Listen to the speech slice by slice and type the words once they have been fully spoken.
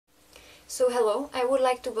So hello, I would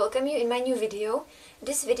like to welcome you in my new video.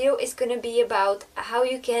 This video is going to be about how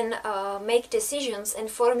you can make decisions and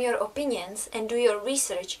form your opinions and do your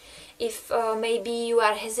research if maybe you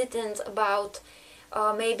are hesitant about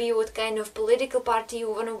maybe what kind of political party you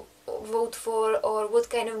want to vote for, or what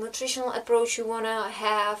kind of nutritional approach you want to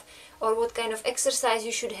have, or what kind of exercise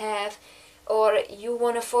you should have, or you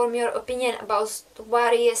want to form your opinion about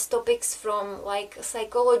various topics from like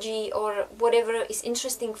psychology or whatever is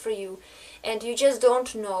interesting for you, and you just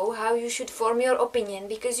don't know how you should form your opinion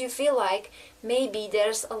because you feel like maybe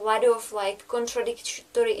there's a lot of like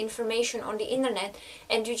contradictory information on the internet,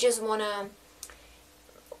 and you just want to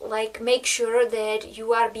like make sure that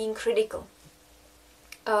you are being critical.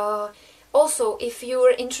 Also, if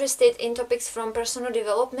you're interested in topics from personal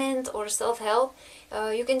development or self-help,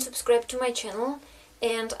 you can subscribe to my channel,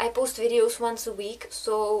 and I post videos once a week,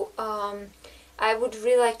 so I would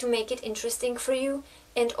really like to make it interesting for you.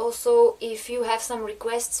 And also, if you have some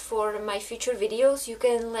requests for my future videos, you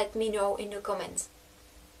can let me know in the comments.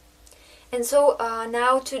 And so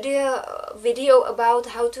now to the video about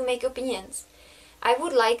how to make opinions. I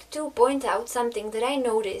would like to point out something that I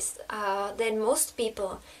noticed, that most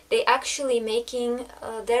people, they actually making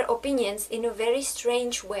their opinions in a very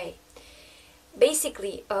strange way.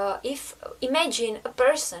 Basically, if imagine a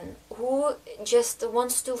person who just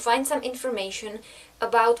wants to find some information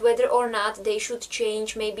about whether or not they should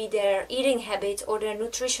change maybe their eating habits or their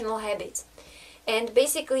nutritional habits. And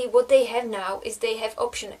basically what they have now is they have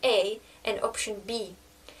option A and option B.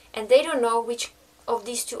 And they don't know which of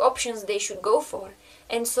these two options they should go for.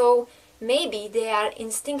 And so maybe they are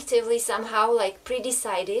instinctively somehow like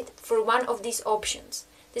pre-decided for one of these options.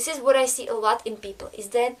 This is what I see a lot in people, is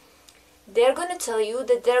that they're gonna tell you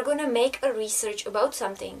that they're gonna make a research about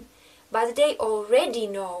something, but they already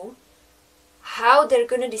know how they're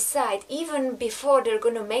gonna decide even before they're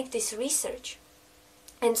gonna make this research.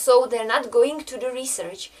 And so they're not going to the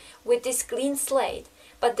research with this clean slate,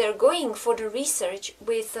 but they're going for the research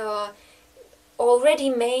with already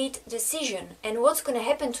made decision. And what's going to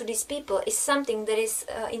happen to these people is something that is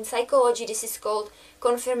in psychology, this is called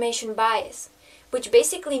confirmation bias, which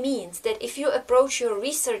basically means that if you approach your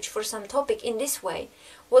research for some topic in this way,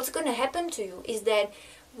 what's going to happen to you is that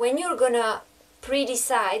when you're going to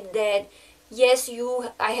pre-decide that yes,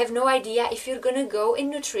 I have no idea if you're going to go in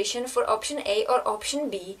nutrition for option A or option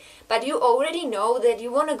B, but you already know that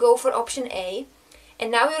you want to go for option A, and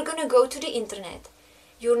now you're going to go to the internet.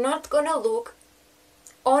 You're not going to look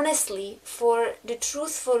honestly for the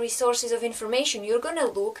truthful resources of information. You're going to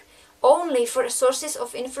look only for sources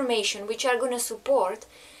of information which are going to support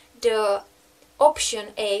the option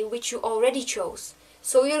A which you already chose.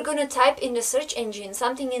 So you're going to type in the search engine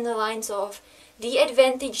something in the lines of the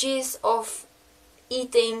advantages of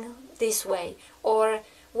eating this way, or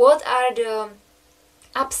what are the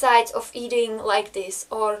upsides of eating like this,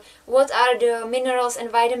 or what are the minerals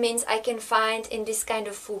and vitamins I can find in this kind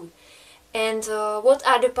of food, and what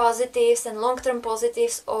are the positives and long-term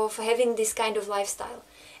positives of having this kind of lifestyle.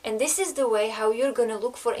 And this is the way how you're gonna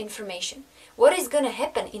look for information. What is gonna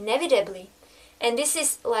happen inevitably, and this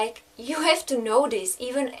is like, you have to know this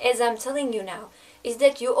even as I'm telling you now, is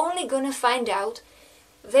that you're only gonna find out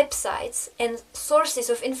websites and sources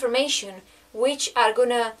of information which are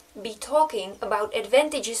gonna be talking about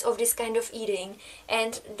advantages of this kind of eating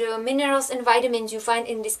and the minerals and vitamins you find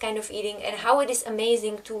in this kind of eating and how it is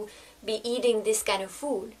amazing to be eating this kind of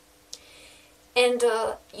food. And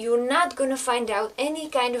you're not gonna find out any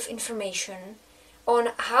kind of information on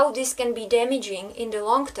how this can be damaging in the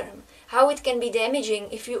long term, how it can be damaging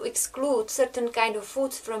if you exclude certain kind of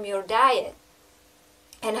foods from your diet,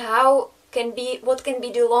 and what can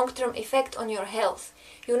be the long-term effect on your health.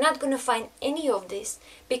 You're not going to find any of this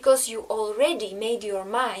because you already made your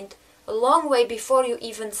mind a long way before you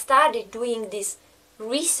even started doing this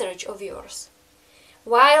research of yours.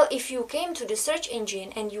 While if you came to the search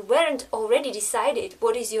engine and you weren't already decided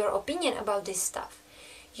what is your opinion about this stuff,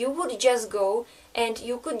 you would just go and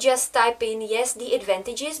you could just type in yes, the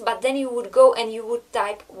advantages, but then you would go and you would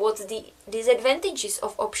type what's the disadvantages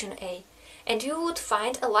of option A. And you would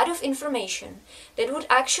find a lot of information that would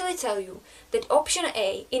actually tell you that option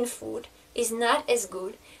A in food is not as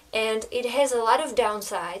good and it has a lot of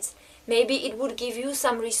downsides. Maybe it would give you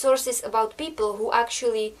some resources about people who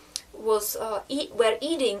actually were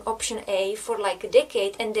eating option A for like a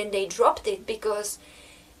decade, and then they dropped it because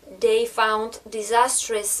they found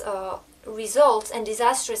disastrous results and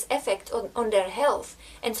disastrous effect on their health,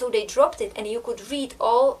 and so they dropped it. And you could read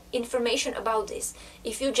all information about this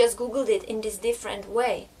if you just googled it in this different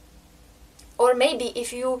way. Or maybe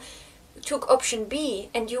if you took option B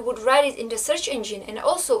and you would write it in the search engine, and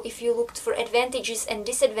also if you looked for advantages and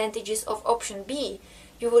disadvantages of option B,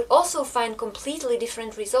 you would also find completely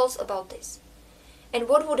different results about this. And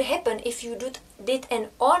what would happen if you did an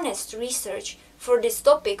honest research for this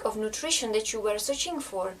topic of nutrition that you were searching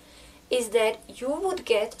for, is that you would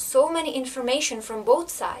get so many information from both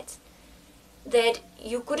sides that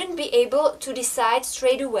you couldn't be able to decide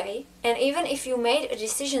straight away. And even if you made a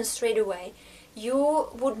decision straight away, you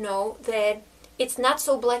would know that it's not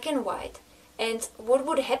so black and white. And what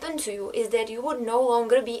would happen to you is that you would no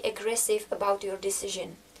longer be aggressive about your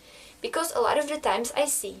decision. Because a lot of the times I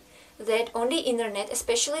see that on the internet,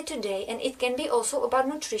 especially today, and it can be also about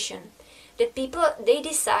nutrition, that people, they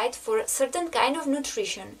decide for a certain kind of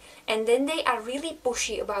nutrition and then they are really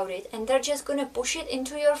pushy about it, and they're just gonna push it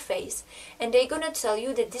into your face, and they're gonna tell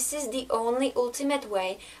you that this is the only ultimate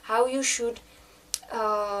way how you should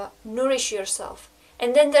nourish yourself.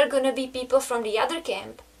 And then there are gonna be people from the other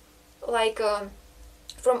camp, like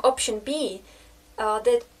from option B,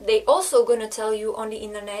 that they also gonna tell you on the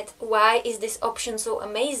internet why is this option so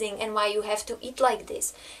amazing and why you have to eat like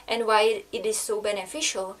this and why it is so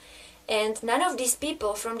beneficial. And none of these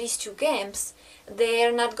people from these two camps,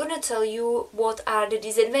 they're not gonna tell you what are the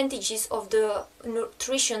disadvantages of the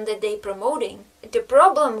nutrition that they're promoting. The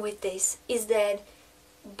problem with this is that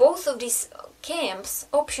both of these camps,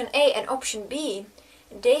 option A and option B,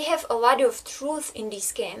 they have a lot of truth in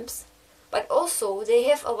these camps, but also they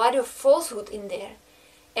have a lot of falsehood in there.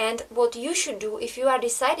 And what you should do if you are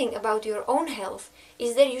deciding about your own health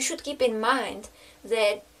is that you should keep in mind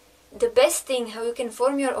that the best thing how you can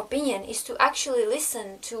form your opinion is to actually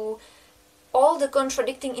listen to all the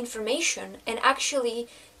contradicting information and actually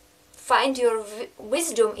find your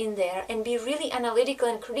wisdom in there and be really analytical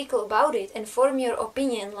and critical about it and form your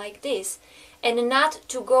opinion like this, and not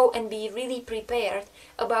to go and be really prepared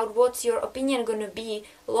about what's your opinion gonna be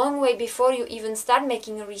long way before you even start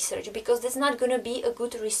making a research, because that's not gonna be a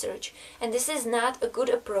good research, and this is not a good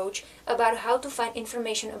approach about how to find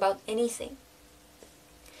information about anything.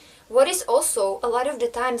 What is also a lot of the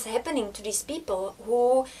times happening to these people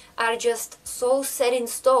who are just so set in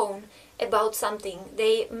stone about something,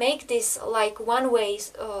 they make this like one-way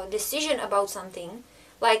decision about something.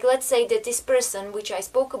 Like let's say that this person which I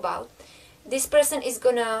spoke about, this person is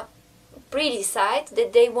gonna pre-decide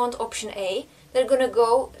that they want option A. They're gonna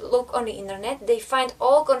go look on the internet, they find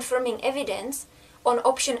all confirming evidence on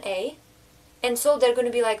option A, and so they're going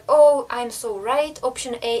to be like, oh, I'm so right,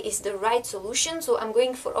 option A is the right solution, so I'm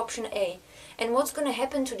going for option A. And what's going to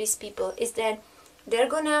happen to these people is that they're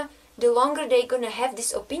going to, the longer they're going to have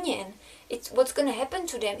this opinion, what's going to happen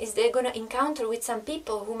to them is they're going to encounter with some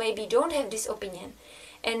people who maybe don't have this opinion.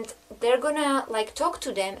 And they're going to like talk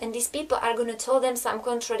to them, and these people are going to tell them some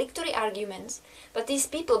contradictory arguments. But these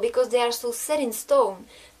people, because they are so set in stone,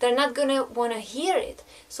 they're not going to want to hear it.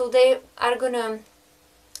 So they are going to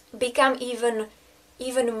become even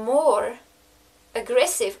more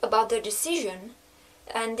aggressive about their decision.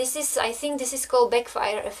 And this is, I think this is called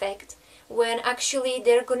backfire effect, when actually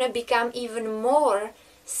they're gonna become even more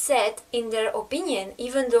set in their opinion,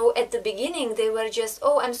 even though at the beginning they were just,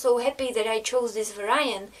 oh, I'm so happy that I chose this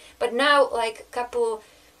variant, but now like a couple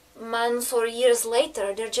months or years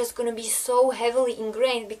later they're just gonna be so heavily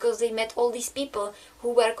ingrained because they met all these people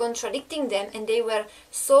who were contradicting them, and they were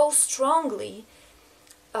so strongly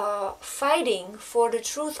fighting for the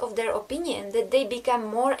truth of their opinion that they become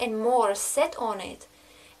more and more set on it,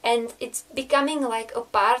 and it's becoming like a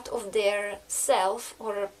part of their self.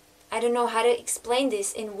 Or I don't know how to explain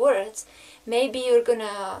this in words. Maybe you're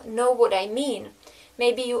gonna know what I mean.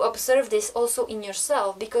 Maybe you observe this also in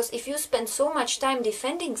yourself, because if you spend so much time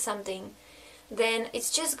defending something, then it's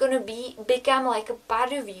just gonna become like a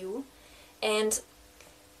part of you. And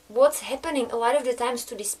what's happening a lot of the times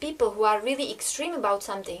to these people who are really extreme about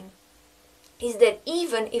something is that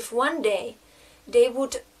even if one day they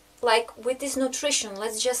would, like with this nutrition,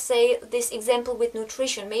 let's just say this example with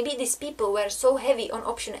nutrition, maybe these people were so heavy on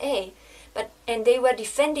option A, and they were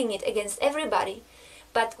defending it against everybody,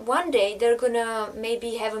 but one day they're gonna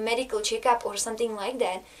maybe have a medical checkup or something like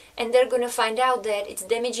that, and they're gonna find out that it's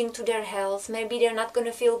damaging to their health. Maybe they're not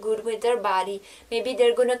gonna feel good with their body, maybe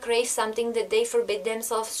they're gonna crave something that they forbid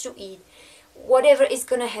themselves to eat. Whatever is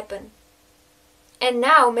gonna happen. And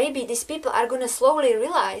now maybe these people are gonna slowly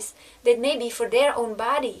realize that maybe for their own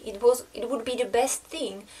body it would be the best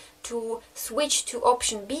thing to switch to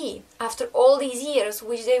option B. After all these years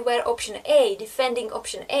which they were option A, defending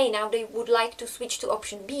option A, now they would like to switch to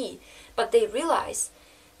option B. But they realize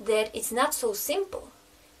that it's not so simple,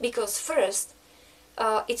 because first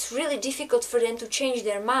it's really difficult for them to change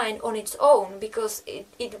their mind on its own, because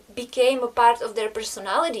it became a part of their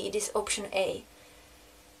personality, this option A.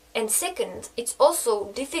 And second, it's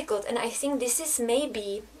also difficult, and I think this is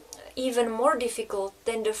maybe even more difficult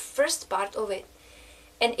than the first part of it,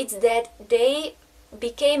 and it's that they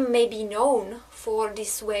became maybe known for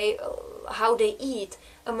this way how they eat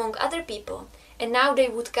among other people, and now they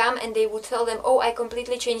would come and they would tell them, oh, I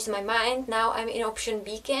completely changed my mind, now I'm in option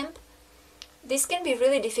B camp. This can be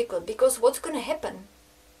really difficult, because what's going to happen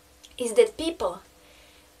is that people,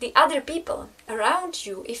 the other people around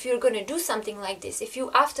you, if you're going to do something like this, if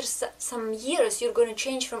you after some years you're going to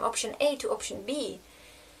change from option A to option B,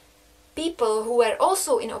 people who were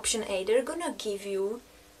also in option A, they're going to give you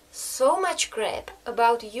so much crap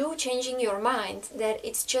about you changing your mind that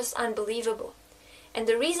it's just unbelievable. And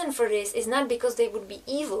the reason for this is not because they would be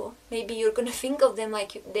evil. Maybe you're going to think of them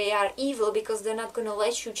like they are evil because they're not going to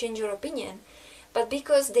let you change your opinion, but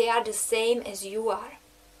because they are the same as you are.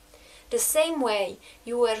 The same way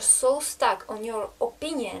you were so stuck on your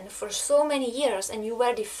opinion for so many years, and you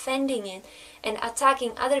were defending it and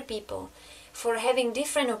attacking other people for having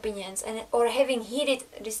different opinions, and or having heated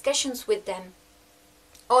discussions with them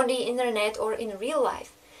on the internet or in real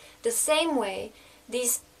life. The same way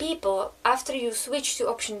these people, after you switch to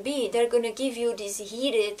option B, they're gonna give you these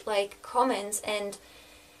heated comments and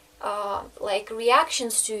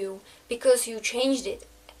reactions to you because you changed it.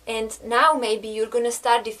 And now maybe you're gonna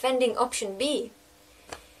start defending option B.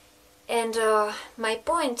 And my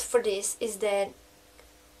point for this is that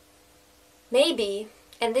maybe,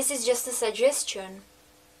 and this is just a suggestion,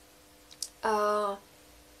 I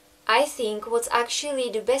think what's actually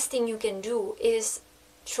the best thing you can do is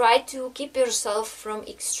try to keep yourself from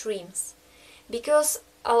extremes. Because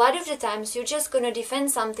a lot of the times you're just gonna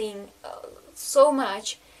defend something so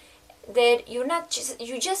much that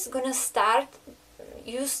you're just gonna stop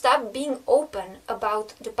being open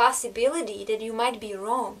about the possibility that you might be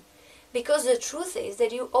wrong. Because the truth is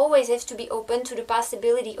that you always have to be open to the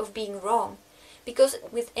possibility of being wrong. Because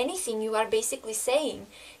with anything you are basically saying,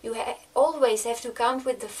 you always have to count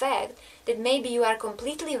with the fact that maybe you are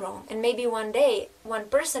completely wrong, and maybe one day one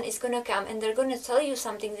person is gonna come and they're gonna tell you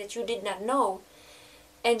something that you did not know,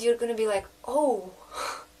 and you're gonna be like, oh,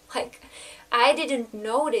 I didn't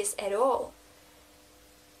know this at all.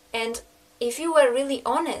 And if you were really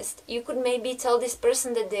honest, you could maybe tell this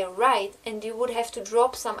person that they're right, and you would have to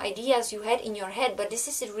drop some ideas you had in your head, but this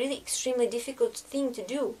is a really extremely difficult thing to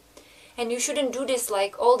do. And you shouldn't do this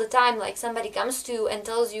all the time, somebody comes to you and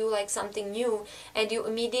tells you something new and you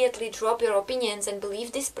immediately drop your opinions and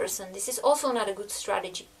believe this person. This is also not a good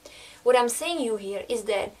strategy. What I'm saying you here is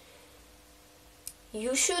that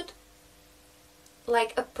you should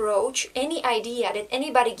approach any idea that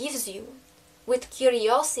anybody gives you with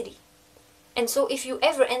curiosity. And so if you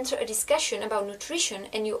ever enter a discussion about nutrition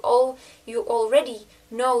and you already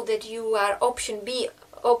know that you are option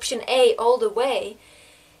A all the way,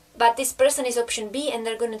 but this person is option B and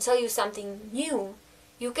they're going to tell you something new,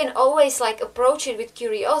 you can always approach it with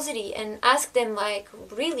curiosity and ask them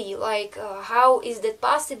really how is that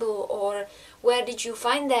possible, or where did you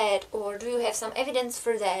find that, or do you have some evidence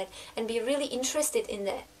for that, and be really interested in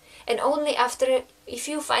that. And only after, if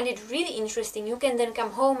you find it really interesting, you can then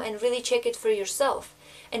come home and really check it for yourself.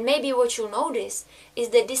 And maybe what you'll notice is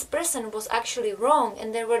that this person was actually wrong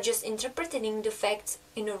and they were just interpreting the facts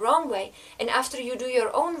in a wrong way. And after you do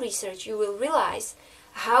your own research, you will realize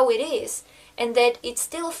how it is, and that it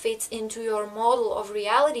still fits into your model of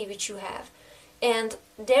reality which you have. And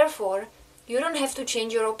therefore, you don't have to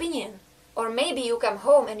change your opinion. Or maybe you come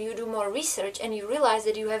home and you do more research and you realize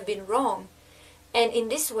that you have been wrong. And in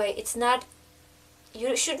this way,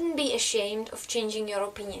 you shouldn't be ashamed of changing your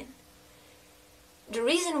opinion. The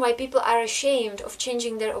reason why people are ashamed of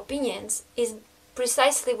changing their opinions is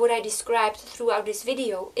precisely what I described throughout this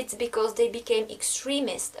video. It's because they became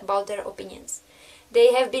extremist about their opinions.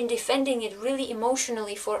 They have been defending it really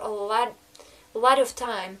emotionally for a lot of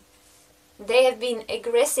time. They have been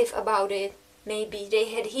aggressive about it. Maybe they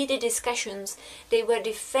had heated discussions. They were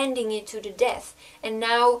defending it to the death. And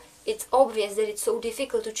now it's obvious that it's so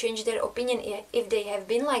difficult to change their opinion if they have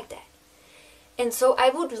been like that. And so I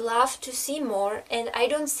would love to see more, and I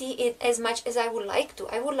don't see it as much as I would like to.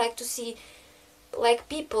 I would like to see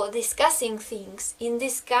people discussing things in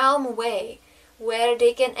this calm way, where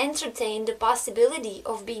they can entertain the possibility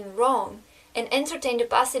of being wrong and entertain the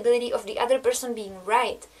possibility of the other person being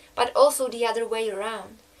right, but also the other way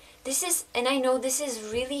around. And I know this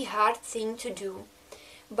is really hard thing to do,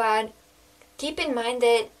 but keep in mind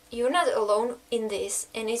that you're not alone in this,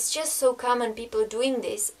 and it's just so common people doing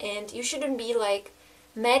this, and you shouldn't be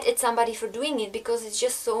mad at somebody for doing it, because it's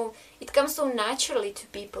just so, it comes so naturally to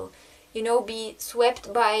people, you know, be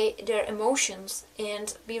swept by their emotions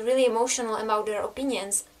and be really emotional about their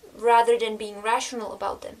opinions rather than being rational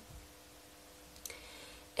about them.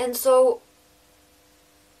 And so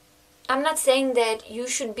I'm not saying that you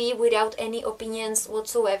should be without any opinions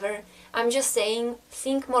whatsoever. I'm just saying,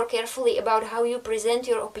 think more carefully about how you present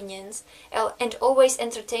your opinions, and always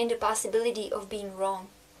entertain the possibility of being wrong.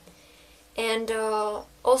 And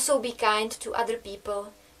also be kind to other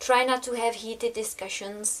people. Try not to have heated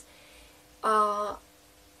discussions. And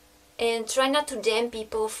try not to damn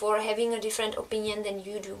people for having a different opinion than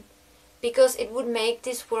you do. Because it would make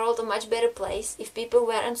this world a much better place if people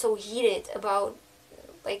weren't so heated about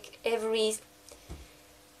like every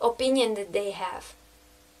opinion that they have.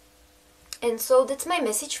 And so that's my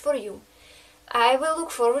message for you. I will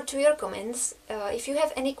look forward to your comments. If you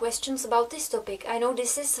have any questions about this topic, I know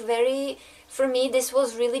this is for me this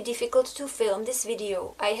was really difficult to film this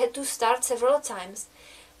video. I had to start several times.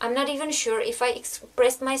 I'm not even sure if I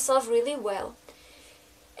expressed myself really well.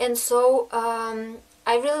 And so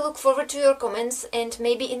I really look forward to your comments, and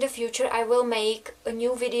maybe in the future I will make a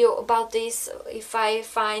new video about this if I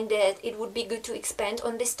find that it would be good to expand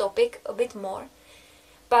on this topic a bit more.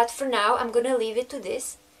 But for now I'm gonna leave it to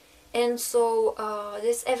this. And so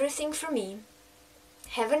that's everything from me.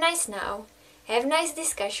 Have a nice now, have nice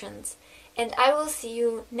discussions, and I will see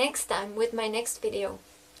you next time with my next video.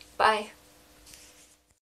 Bye!